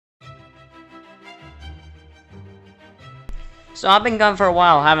So I've been gone for a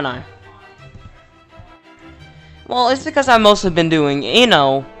while, haven't I? Well, it's because I've mostly been doing,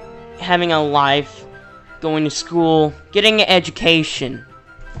 having a life, going to school, getting an education.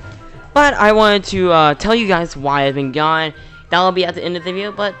 But I wanted to tell you guys why I've been gone. That'll be at the end of the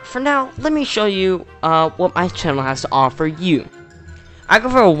video, but for now, let me show you what my channel has to offer you. I go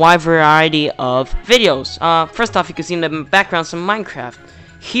for a wide variety of videos. First off, you can see in the background some Minecraft.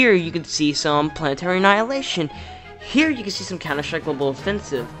 Here you can see some Planetary Annihilation. Here you can see some Counter-Strike Global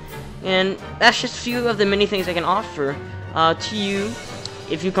Offensive. And that's just a few of the many things I can offer to you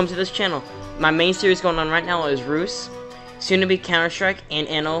if you come to this channel. My main series going on right now is Ruse, soon to be Counter-Strike, and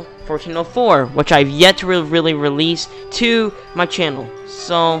Anno 1404, which I've yet to really release to my channel.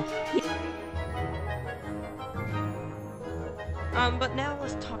 So, but now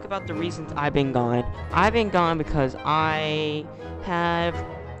let's talk about the reasons I've been gone. I've been gone because I have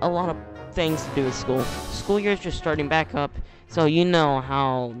a lot of things to do with school. School year is just starting back up, so you know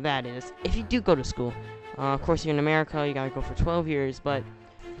how that is. If you do go to school, of course you're in America, you gotta go for 12 years, but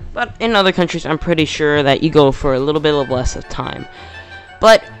in other countries, I'm pretty sure that you go for a little bit of less of time.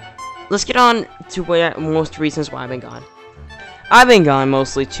 But let's get on to most reasons why I've been gone. I've been gone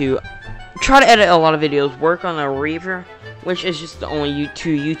mostly to try to edit a lot of videos, work on a Reaver, which is just the only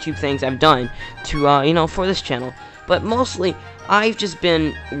two YouTube things I've done to for this channel. But mostly, I've just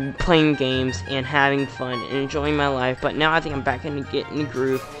been playing games and having fun and enjoying my life. But now I think I'm back in the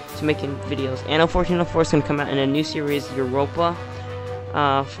groove to making videos. Anno 1404 is going to come out in a new series, Europa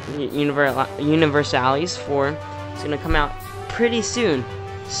Universalis 4. It's going to come out pretty soon.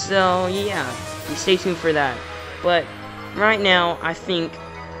 So, yeah, stay tuned for that. But right now, I think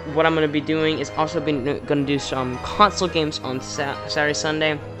what I'm going to be doing is also going to do some console games on Saturday,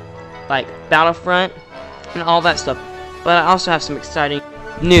 Sunday, like Battlefront and all that stuff. But I also have some exciting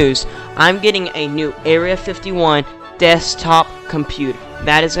news. I'm getting a new Area 51 desktop computer.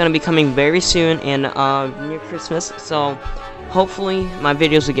 That is going to be coming very soon and near Christmas. So hopefully my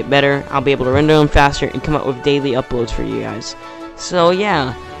videos will get better. I'll be able to render them faster and come up with daily uploads for you guys. So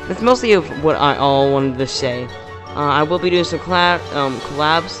yeah, that's mostly of what I all wanted to say. I will be doing some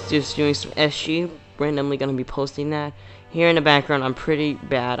collabs, just doing some SG. Randomly going to be posting that. Here in the background, I'm pretty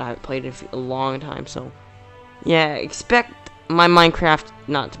bad. I haven't played it for a long time, so yeah, expect my Minecraft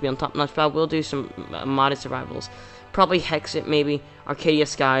not to be on top notch, but I will do some modded survivals. Probably Hexit, maybe Arcadia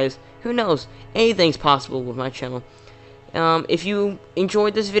Skies. Who knows? Anything's possible with my channel. If you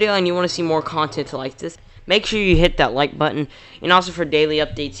enjoyed this video and you want to see more content like this, make sure you hit that like button. And also for daily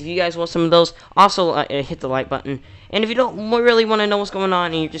updates, if you guys want some of those, also hit the like button. And if you don't really want to know what's going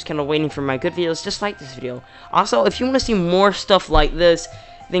on and you're just kind of waiting for my good videos, just like this video. Also, if you want to see more stuff like this,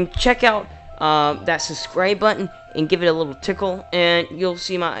 then check out that subscribe button and give it a little tickle, and you'll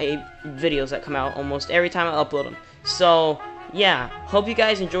see my videos that come out almost every time I upload them. So yeah, hope you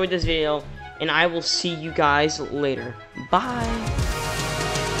guys enjoyed this video, and I will see you guys later. Bye.